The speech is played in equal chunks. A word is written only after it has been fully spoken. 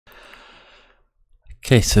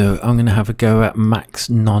Okay, so I'm going to have a go at max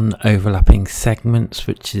non-overlapping segments,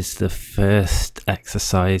 which is the first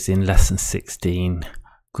exercise in lesson 16,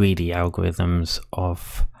 greedy algorithms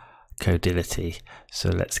of Codility. So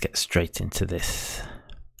let's get straight into this.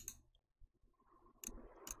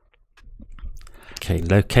 Okay,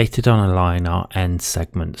 located on a line are n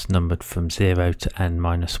segments numbered from 0 to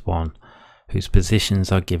n-1, whose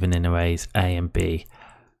positions are given in arrays A and B.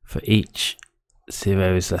 For each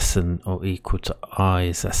 0 is less than or equal to I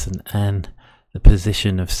is less than n, the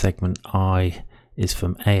position of segment I is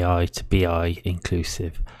from AI to BI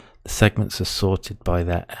inclusive. The segments are sorted by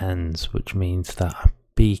their ends, which means that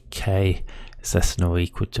BK is less than or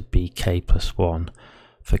equal to BK plus 1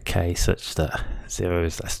 for k such that 0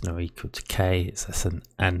 is less than or equal to k is less than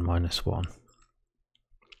n-1.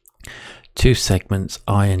 Two segments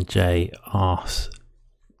I and J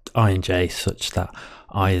such that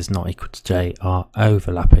I is not equal to j are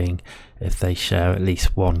overlapping if they share at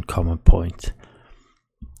least one common point.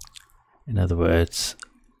 In other words,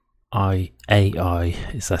 AI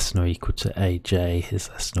is less than or equal to AJ is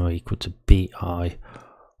less than or equal to BI,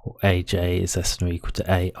 or AJ is less than or equal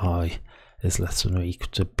to AI is less than or equal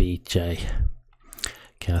to BJ.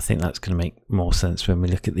 Okay, I think that's going to make more sense when we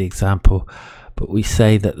look at the example. But we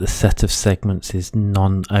say that the set of segments is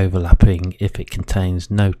non-overlapping if it contains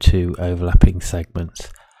no two overlapping segments.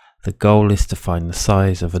 The goal is to find the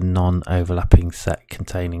size of a non-overlapping set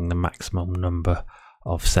containing the maximum number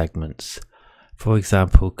of segments. For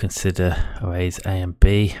example, consider arrays A and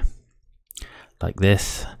B like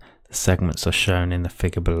this. The segments are shown in the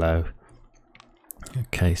figure below.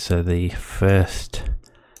 Okay, so the first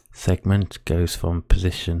segment goes from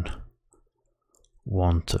position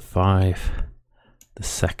 1 to 5. The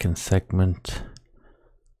second segment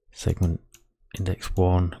index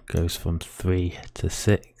 1 goes from 3 to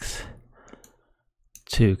 6.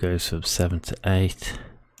 2 goes from 7 to 8.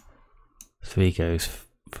 3 goes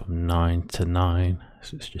from 9 to 9,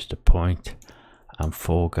 so it's just a point, and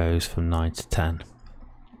 4 goes from 9 to 10.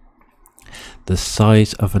 The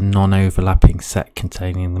size of a non-overlapping set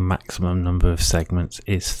containing the maximum number of segments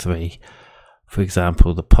is 3. For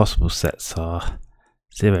example, the possible sets are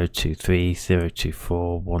 0, 2, 3, 0, 2,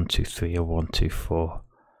 4, 1, 2, 3, or 1, 2, 4.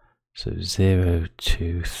 So 0,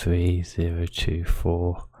 2, 3, 0, 2,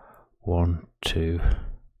 4, 1, 2,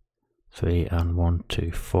 3, and 1,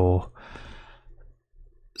 2, 4.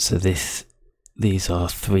 So these are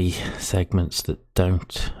 3 segments that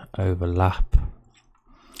don't overlap.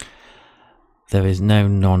 There is no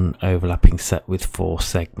non-overlapping set with 4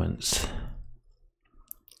 segments.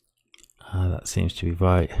 That seems to be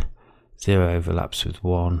right. 0 overlaps with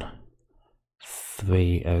 1,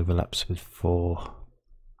 3 overlaps with 4.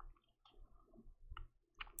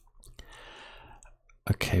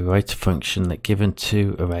 Okay, write a function that given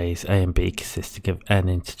two arrays A and B consisting of n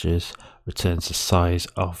integers returns the size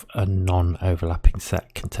of a non-overlapping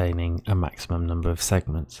set containing a maximum number of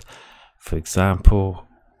segments. For example,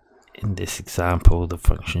 in this example, the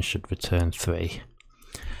function should return 3.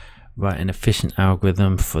 Write an efficient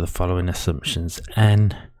algorithm for the following assumptions.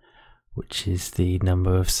 N, which is the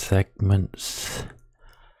number of segments,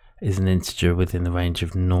 is an integer within the range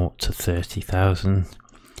of 0 to 30,000.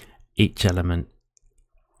 Each element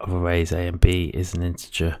of arrays A and B is an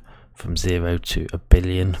integer from 0 to a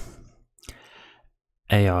billion.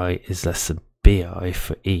 AI is less than BI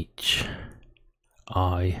for each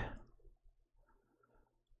I.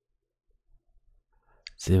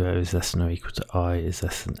 0 is less than or equal to I is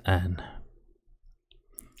less than n.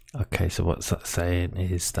 Okay, so what's that saying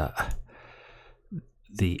is that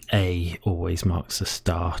the A always marks the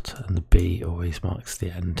start and the B always marks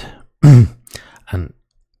the end. And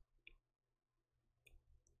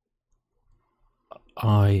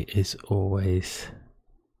I is always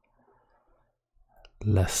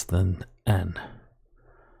less than n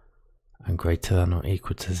and greater than or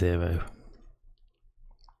equal to 0.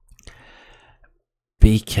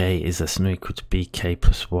 BK is less than or equal to BK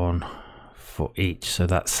plus 1 for each, so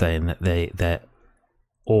that's saying that they're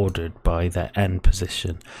ordered by their n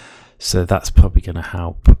position. So that's probably going to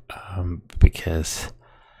help because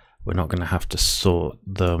we're not going to have to sort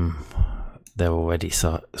them. They're already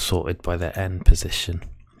sorted by their n position.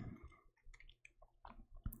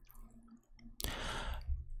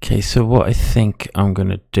 Okay, so what I think I'm going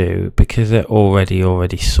to do, because they're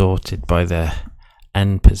already sorted by their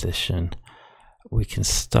n position, we can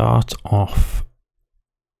start off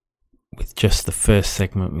with just the first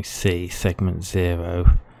segment we see, segment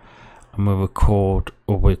 0, and we'll record,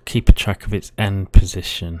 or we'll keep a track of its n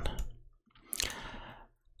position,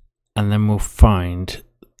 and then we'll find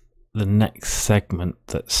the next segment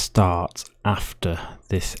that starts after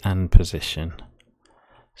this n position.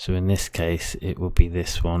 So in this case it will be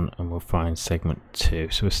this one, and we'll find segment 2.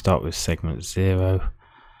 So we'll start with segment 0,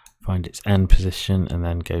 find its end position, and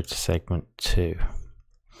then go to segment 2.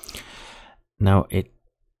 Now it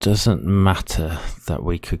doesn't matter that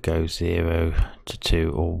we could go 0 to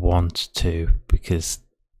 2 or 1 to 2, because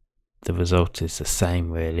the result is the same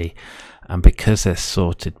really, and because they're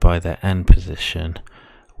sorted by their end position,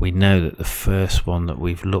 we know that the first one that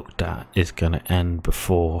we've looked at is going to end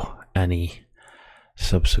before any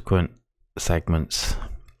subsequent segments.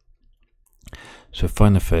 So we'll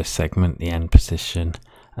find the first segment, the end position,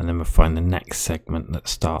 and then we'll find the next segment that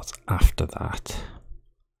starts after that,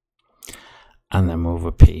 and then we'll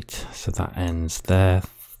repeat. So that ends there.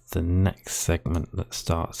 The next segment that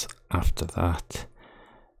starts after that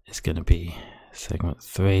is going to be segment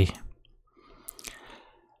 3.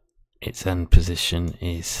 Its end position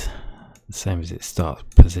is the same as its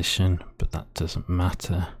start position, but that doesn't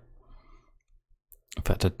matter. In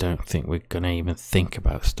fact, I don't think we're going to even think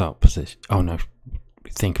about start position. Oh no, we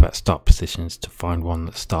think about start positions to find one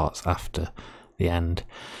that starts after the end.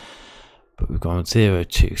 But we've gone 0,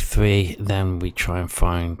 2, 3, then we try and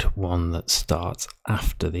find one that starts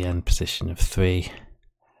after the end position of 3.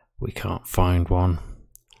 We can't find one,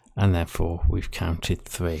 and therefore we've counted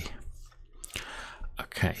 3.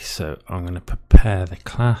 Okay, so I'm going to prepare the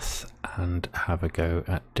class and have a go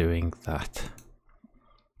at doing that.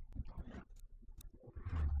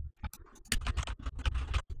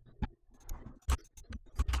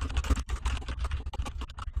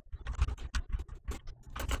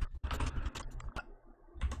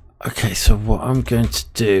 Okay, so what I'm going to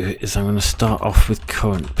do is I'm going to start off with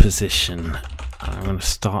current position. I'm going to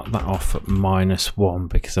start that off at -1,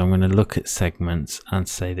 because I'm going to look at segments and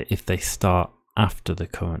say that if they start after the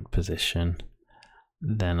current position,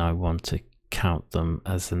 then I want to count them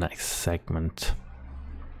as the next segment,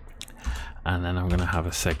 and then I'm going to have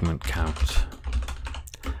a segment count,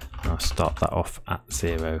 and I'll start that off at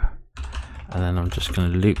 0, and then I'm just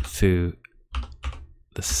going to loop through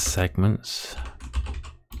the segments.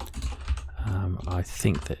 I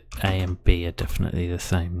think that A and B are definitely the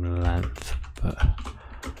same length, but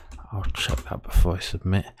I'll check that before I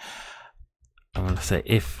submit. I'm going to say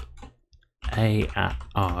if A at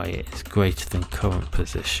I is greater than current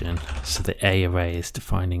position, so the A array is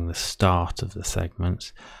defining the start of the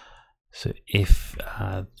segments. So if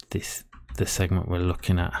the segment we're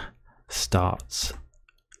looking at starts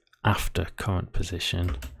after current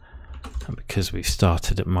position, and because we've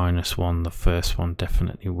started at -1, the first one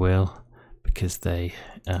definitely will, because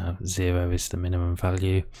 0 is the minimum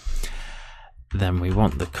value, then we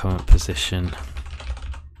want the current position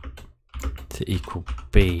to equal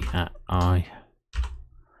B at I.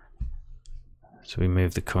 So we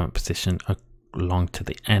move the current position along to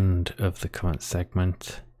the end of the current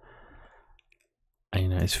segment. And, you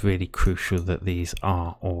know, it's really crucial that these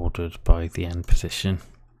are ordered by the end position.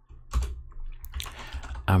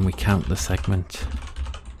 And we count the segment,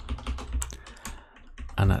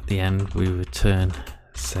 and at the end we return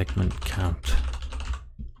segment count.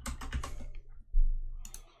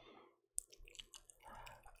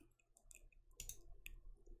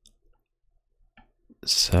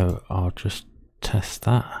 So I'll just test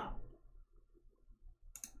that.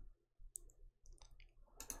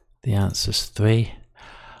 The answer's 3.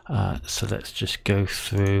 So let's just go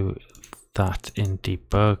through that in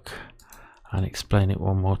debug and explain it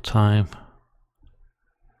one more time.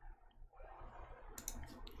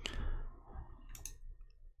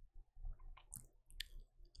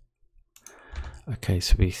 Okay,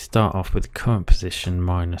 so we start off with current position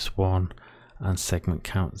 -1 and segment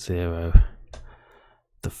count 0.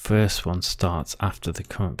 The first one starts after the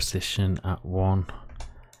current position at 1.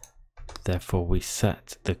 Therefore we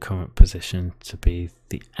set the current position to be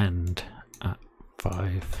the end at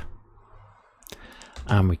 5.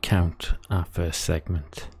 And we count our first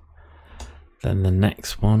segment. Then the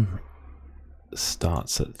next one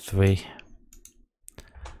starts at 3.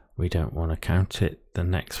 We don't want to count it. The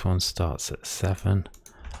next one starts at 7.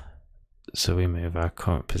 So we move our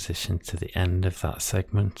current position to the end of that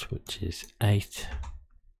segment, which is 8.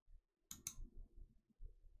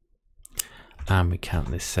 And we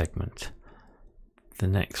count this segment. The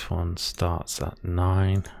next one starts at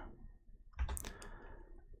 9.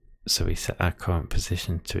 So we set our current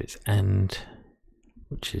position to its end,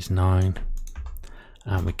 which is 9.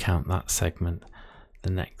 And we count that segment.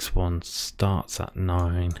 The next one starts at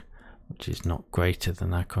 9, which is not greater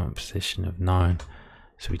than our current position of 9.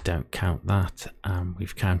 So we don't count that, and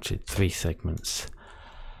we've counted 3 segments.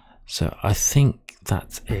 So I think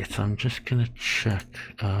that's it. I'm just going to check.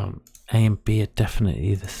 A and B are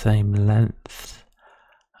definitely the same length.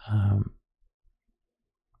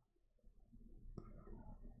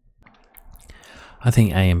 I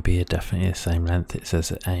think A and B are definitely the same length. It says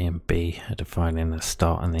that A and B are defining the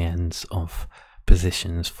start and the ends of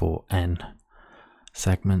positions for n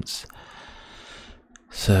segments.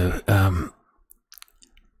 So the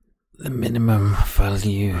minimum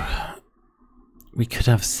value, we could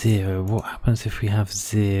have 0. What happens if we have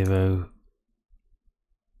 0?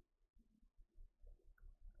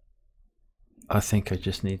 I think I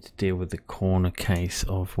just need to deal with the corner case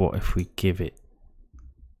of what if we give it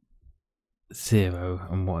 0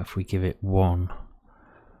 and what if we give it 1.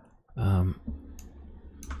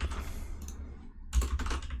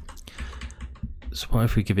 So what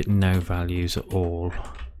if we give it no values at all?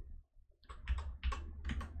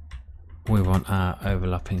 We want our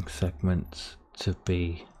overlapping segments to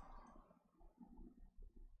be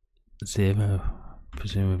 0,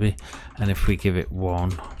 presumably, and if we give it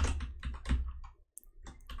 1,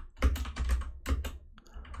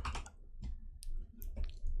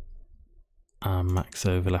 our max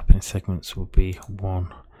overlapping segments will be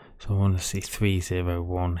 1. So I want to see 3, 0,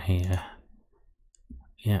 1 here.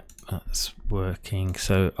 Yeah, that's working.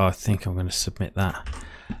 So I think I'm going to submit that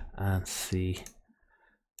and see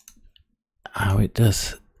how it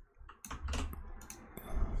does.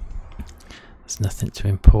 There's nothing to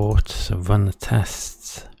import, so run the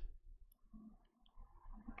tests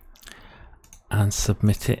and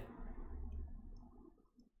submit it.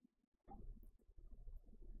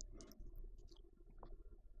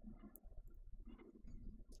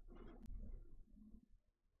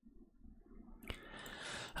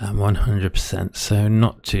 And 100%, so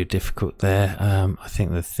not too difficult there. I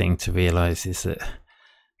think the thing to realize is that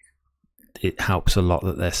it helps a lot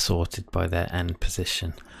that they're sorted by their end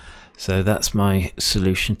position. So that's my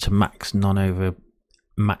solution to max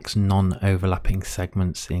non-overlapping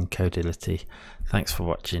segments in Codility. Thanks for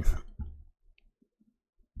watching.